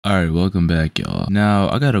Alright, welcome back, y'all. Now,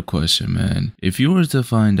 I got a question, man. If you were to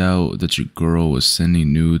find out that your girl was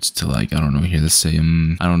sending nudes to, like, I don't know, here, let's say,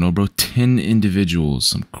 I don't know, bro, 10 individuals,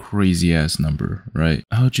 some crazy ass number, right?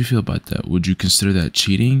 How would you feel about that? Would you consider that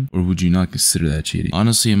cheating, or would you not consider that cheating?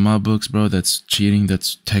 Honestly, in my books, bro, that's cheating.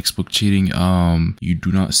 That's textbook cheating. You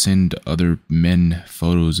do not send other men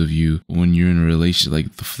photos of you when you're in a relationship. Like,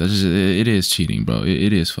 it is cheating, bro.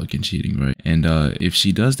 It is fucking cheating, right? And if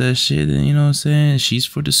she does that shit, then, you know what I'm saying? She's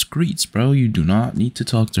for the streets, bro. You do not need to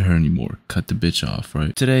talk to her anymore. Cut the bitch off,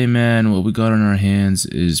 right? Today, man, what we got on our hands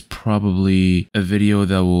is probably a video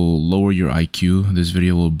that will lower your IQ. This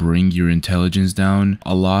video will bring your intelligence down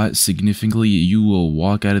a lot, significantly. You will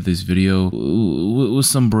walk out of this video with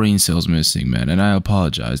some brain cells missing, man. And I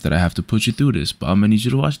apologize that I have to put you through this, but I'm gonna need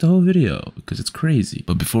you to watch the whole video because it's crazy.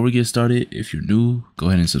 But before we get started, if you're new, go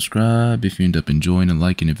ahead and subscribe. If you end up enjoying and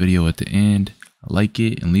liking the video at the end, like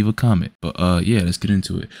it and leave a comment. But yeah, let's get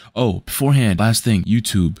into it. Oh, beforehand, last thing,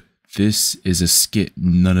 YouTube, this is a skit.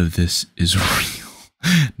 None of this is real.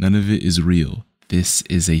 None of it is real. This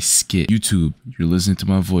is a skit. YouTube, you're listening to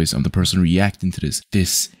my voice. I'm the person reacting to this.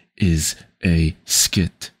 This is a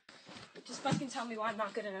skit. Just fucking tell me why I'm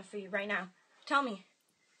not good enough for you right now. Tell me.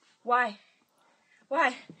 Why?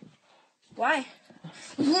 Why? Why?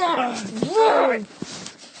 Why?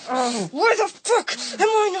 Why the fuck am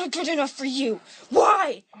I not good enough for you?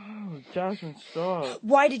 Why? Oh, Jasmine, stop.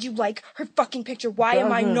 Why did you like her fucking picture? Why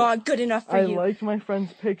am I not good enough for you? I liked my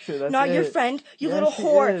friend's picture, that's Not it. your friend, you Yes, little she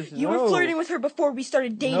whore. is. You No. were flirting with her before we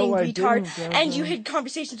started dating, No, I retard. didn't, And you Jasmine. had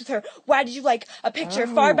conversations with her. Why did you like a picture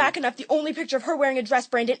far Ow. back enough, the only picture of her wearing a dress,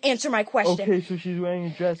 Brandon? Answer my question. Okay, so she's wearing a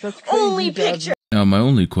dress. That's crazy, Only Jasmine. picture. Now, my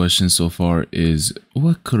only question so far is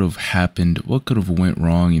what could have happened? What could have went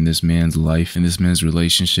wrong in this man's life, in this man's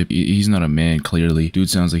relationship? He's not a man, clearly. Dude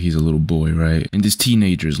sounds like he's a little boy, right? In this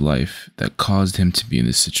teenager's life that caused him to be in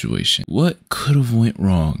this situation. What could have went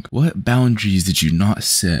wrong? What boundaries did you not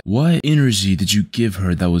set? What energy did you give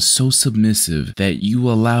her that was so submissive that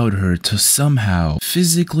you allowed her to somehow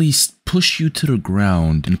physically push you to the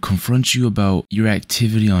ground and confront you about your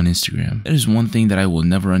activity on Instagram? That is one thing that I will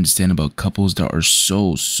never understand about couples that are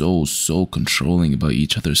so controlling about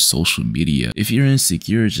each other's social media. If you're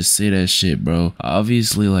insecure, just say that shit, bro.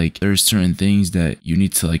 Obviously, like, there's certain things that you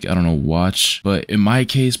need to, like, I don't know, watch. But in my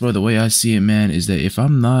case, bro, the way I see it, man, is that if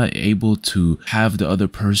I'm not able to have the other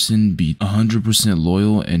person be 100%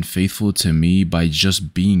 loyal and faithful to me by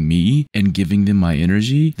just being me and giving them my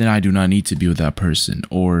energy, then I do not need to be with that person.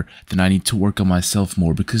 Or then I need to work on myself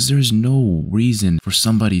more, because there's no reason for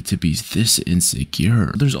somebody to be this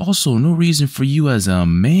insecure. There's also no reason for you as a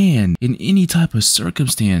man in any type of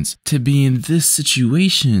circumstance to be in this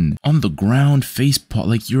situation on the ground, face paw,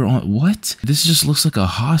 like you're on what? This just looks like a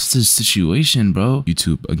hostage situation, bro.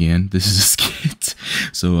 YouTube, again, this is a skit.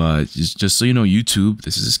 So just so you know, YouTube,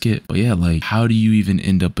 this is a skit. But yeah, like, how do you even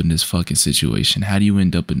end up in this fucking situation? How do you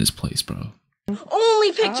end up in this place, bro?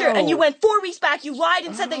 Only picture. Ow. And you went 4 weeks back. You lied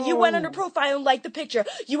and said that you went under profile and liked the picture.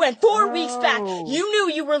 You went 4 weeks back. You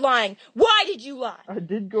knew you were lying. Why did you lie? I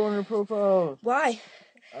did go on her profile. Why?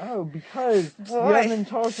 Oh, because you Why? haven't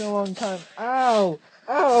talked in a long time. Ow!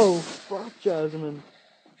 Ow! Fuck, Jasmine.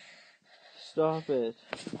 Stop it.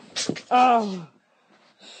 Ow!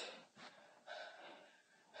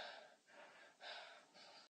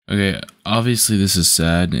 Okay, obviously this is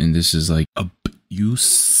sad and this is like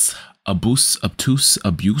obtuse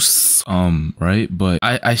abuse, right? But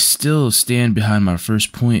I still stand behind my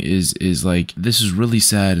first point is like, this is really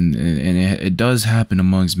sad, and it does happen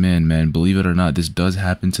amongst men, man. Believe it or not, this does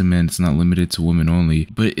happen to men. It's not limited to women only,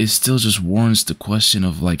 but it still just warrants the question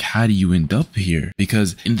of, like, how do you end up here?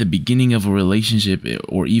 Because in the beginning of a relationship,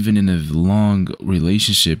 or even in a long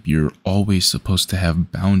relationship, you're always supposed to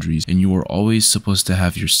have boundaries, and you are always supposed to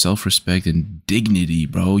have your self-respect and dignity,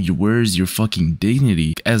 bro. Where's your fucking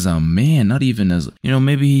dignity as a man? Not even as, you know,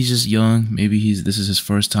 maybe he's just young, maybe this is his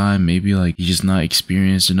first time, maybe like he's just not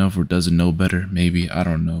experienced enough or doesn't know better, maybe, I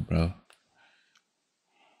don't know, bro.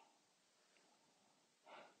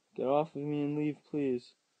 Get off of me and leave,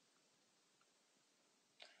 please.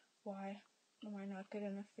 Why am I not good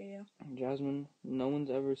enough for you? Jasmine, no one's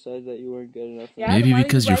ever said that you weren't good enough for me. Yeah, Maybe then why do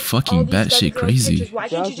because you you're like fucking all these other batshit girls' crazy. pictures? Why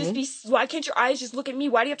can't you just be? Why can't your eyes just look at me?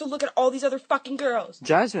 Why do you have to look at all these other fucking girls?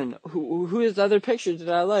 Jasmine, who is the other picture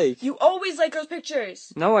that I like? You always like girls'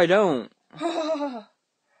 pictures. No, I don't.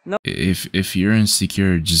 No. If you're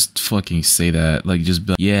insecure, just fucking say that. Like, just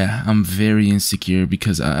be like, yeah, I'm very insecure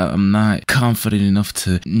because I'm not confident enough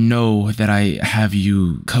to know that I have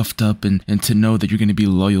you cuffed up and to know that you're gonna be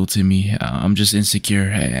loyal to me. I'm just insecure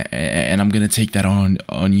and I'm gonna take that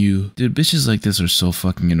on you. Dude, bitches like this are so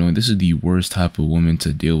fucking annoying. This is the worst type of woman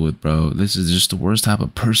to deal with, bro. This is just the worst type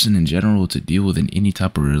of person in general to deal with in any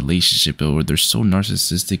type of relationship, or they're so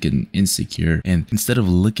narcissistic and insecure. And instead of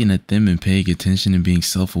looking at them and paying attention and being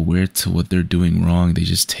self-aware to what they're doing wrong, they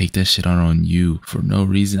just take that shit out on you for no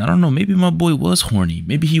reason. I don't know, maybe my boy was horny.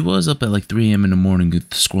 Maybe he was up at like 3 a.m. in the morning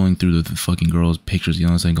scrolling through the fucking girls' pictures, you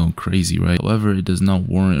know what I'm saying, going crazy, right? However, it does not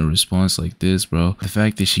warrant a response like this, bro. The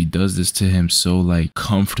fact that she does this to him so like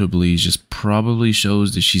comfortably just probably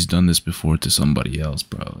shows that she's done this before to somebody else,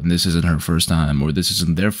 bro. And this isn't her first time, or this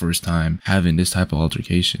isn't their first time having this type of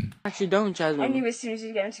altercation. Actually, don't, Jasmine. I knew as soon as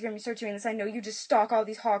you get Instagram, you start doing this. I know you just stalk all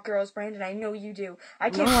these hot girls, Brandon. I know you do. I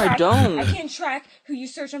can't track who you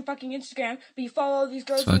search on fucking Instagram, but you follow all these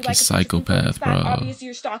girls. Fucking like psychopath, bro. Obviously,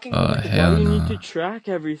 you're stalking. Hell Why do you nah. need to track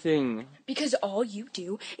everything? Because all you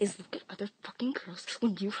do is look at other fucking girls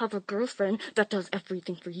when you have a girlfriend that does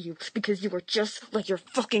everything for you. Because you are just like your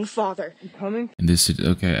fucking father. Coming? And this is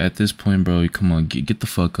okay at this point, bro. Come on, get the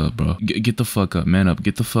fuck up, bro. Get the fuck up, man up.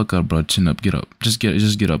 Get the fuck up, bro. Chin up, get up. Just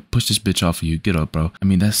get up. Push this bitch off of you. Get up, bro. I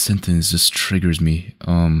mean, that sentence just triggers me.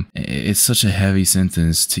 It's such a heavy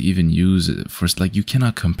sentence to even use it for. Like, you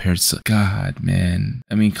cannot compare to. God, man.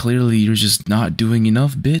 I mean, clearly you're just not doing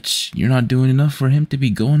enough, bitch. You're not doing enough for him to be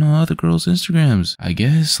going on other girls' Instagrams. I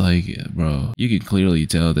guess, like, bro, you can clearly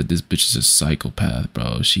tell that this bitch is a psychopath,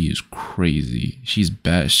 bro. She is crazy. She's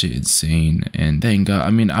batshit insane. And thank God,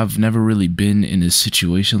 I mean, I've never really been in a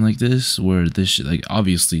situation like this where this shit, like,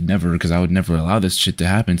 obviously never, because I would never allow this shit to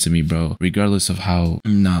happen to me, bro. Regardless of how,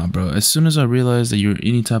 nah, bro. As soon as I realized that you're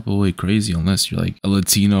any type of way crazy, unless you're like a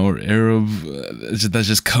Latino or Arab, that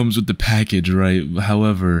just comes with the package, right?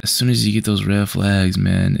 However, as soon as you get those red flags,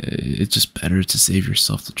 man, it's just better to save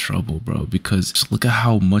yourself the trouble, bro, because just look at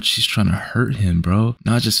how much she's trying to hurt him, bro.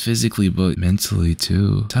 Not just physically, but mentally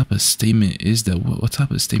too. What type of statement is that? What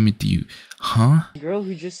type of statement do you... Huh? Girl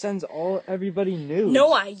who just sends everybody nudes.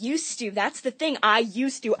 No, I used to. That's the thing. I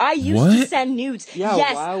used to send nudes. Yeah,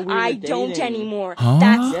 yes, while we I were don't dating. anymore. Huh?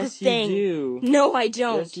 That's Yes, the thing. you do. No, I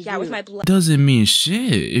don't. Yes, you yeah, do. with my blood. Doesn't mean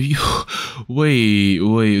shit. If you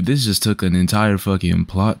wait, this just took an entire fucking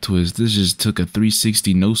plot twist. This just took a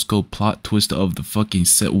 360 no scope plot twist of the fucking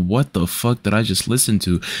set. What the fuck did I just listen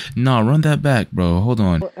to? Nah, run that back, bro. Hold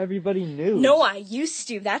on. Everybody nudes. No, I used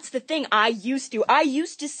to. That's the thing. I used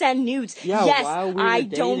to send nudes. Yeah, yes, while we were I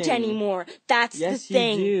don't dating. anymore. That's Yes, the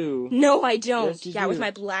thing. you do. No, I don't. Yes, you yeah, do. with my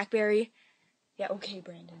BlackBerry. Yeah, okay,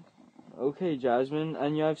 Brandon. Okay, Jasmine,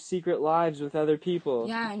 and you have secret lives with other people.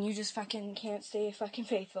 Yeah, and you just fucking can't stay fucking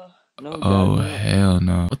faithful. No, Oh, Jasmine. hell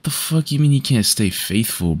no. What the fuck you mean you can't stay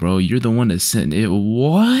faithful, bro? You're the one that sent it.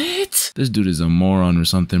 What? This dude is a moron or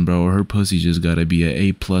something, bro. Or her pussy just gotta be a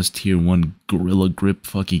A+ tier 1 gorilla grip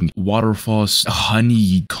fucking waterfall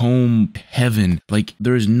honeycomb heaven. Like,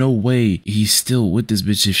 there's no way he's still with this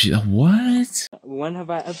bitch if she... What? When have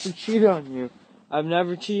I ever cheated on you? I've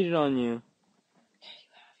never cheated on you.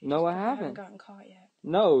 No, I I haven't haven't. gotten caught yet.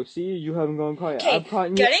 No, see, you haven't gone caught yet. Okay, I've caught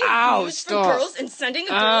you. getting Ow, views stop. from girls and sending a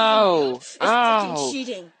girl Ow, nudes is ow. fucking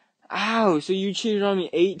cheating. Ow, so you cheated on me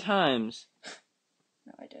 8 times.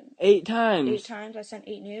 No, I didn't. 8 times. 8 times I sent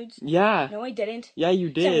 8 nudes. Yeah. No, I didn't. Yeah,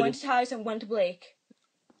 you Sent one did. to Tyler and one to Blake.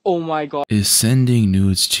 Oh my god. Is sending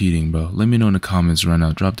nudes cheating, bro? Let me know in the comments right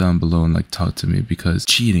now. Drop down below and like talk to me, because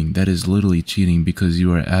cheating, that is literally cheating, because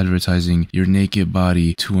you are advertising your naked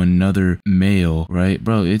body to another male, right?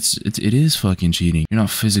 Bro, it is fucking cheating. You're not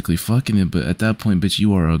physically fucking it, but at that point, bitch,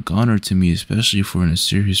 you are a goner to me, especially if we're in a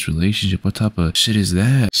serious relationship. What type of shit is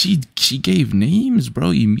that? She gave names, bro,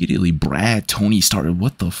 immediately. Brad, Tony started.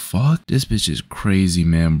 What the fuck? This bitch is crazy,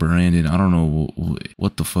 man. Brandon, I don't know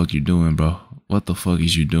what the fuck you're doing, bro. What the fuck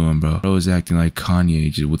is you doing, bro? Bro is acting like Kanye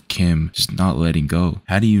just with Kim, just not letting go.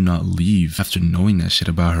 How do you not leave after knowing that shit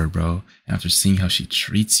about her, bro? And after seeing how she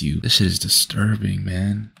treats you? This shit is disturbing,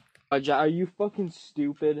 man. Are you fucking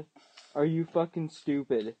stupid? Are you fucking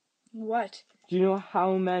stupid? What? Do you know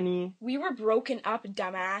how many? We were broken up,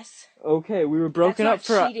 dumbass. Okay, we were broken up That's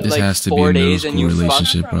for not cheating. This like has to be 4 a middle days, and school you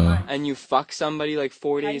relationship, fuck, bro. and you fuck somebody like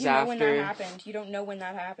 4 How do days you know when that after. happened? You don't know when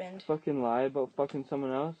that happened. Fucking lie about fucking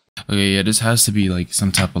someone else. Okay, yeah, this has to be like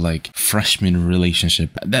some type of like freshman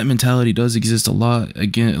relationship. That mentality does exist a lot.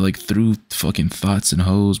 Again, like through fucking thoughts and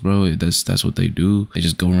hoes, bro. That's what they do. They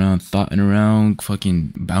just go around thoughting around,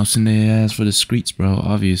 fucking bouncing their ass for the streets, bro.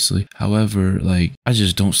 Obviously. However, like I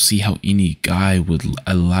just don't see how any guy would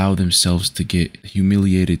allow themselves to get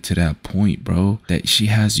humiliated to that point, bro. That she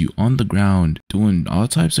has you on the ground doing all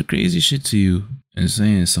types of crazy shit to you and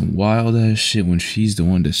saying some wild ass shit when she's the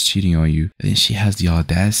one that's cheating on you. And then she has the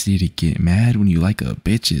audacity to get mad when you like a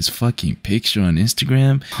bitch's fucking picture on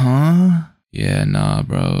Instagram. Huh? Yeah, nah,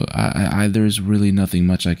 bro. I there's really nothing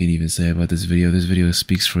much I can even say about this video. This video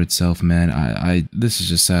speaks for itself, man. This is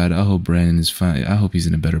just sad. I hope Brandon is fine. I hope he's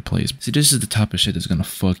in a better place. See, this is the type of shit that's gonna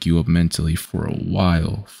fuck you up mentally for a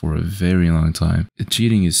while, for a very long time.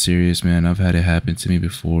 Cheating is serious, man. I've had it happen to me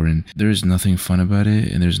before, and there's nothing fun about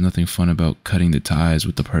it, and there's nothing fun about cutting the ties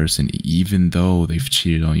with the person, even though they've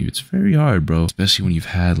cheated on you. It's very hard, bro, especially when you've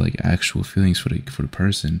had like actual feelings for the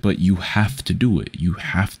person. But you have to do it. You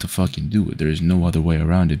have to fucking do it. There's no other way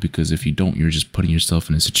around it, because if you don't, you're just putting yourself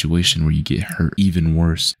in a situation where you get hurt even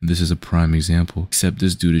worse. This is a prime example, except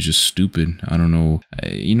this dude is just stupid. I don't know.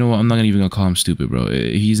 You know what? I'm not even gonna call him stupid, bro.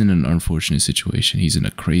 He's in an unfortunate situation. He's in a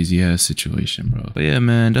crazy ass situation, bro. But yeah,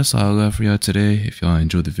 man, that's all I got for y'all today. If y'all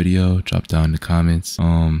enjoyed the video, drop down in the comments.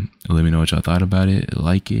 Let me know what y'all thought about it.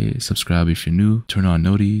 Like it, subscribe if you're new, turn on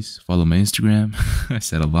noties, follow my Instagram. I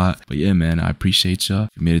said a lot, but yeah, man, I appreciate y'all. If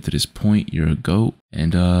you made it to this point, you're a GOAT.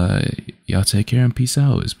 And y'all take care and peace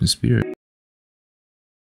out. It's been Spirit.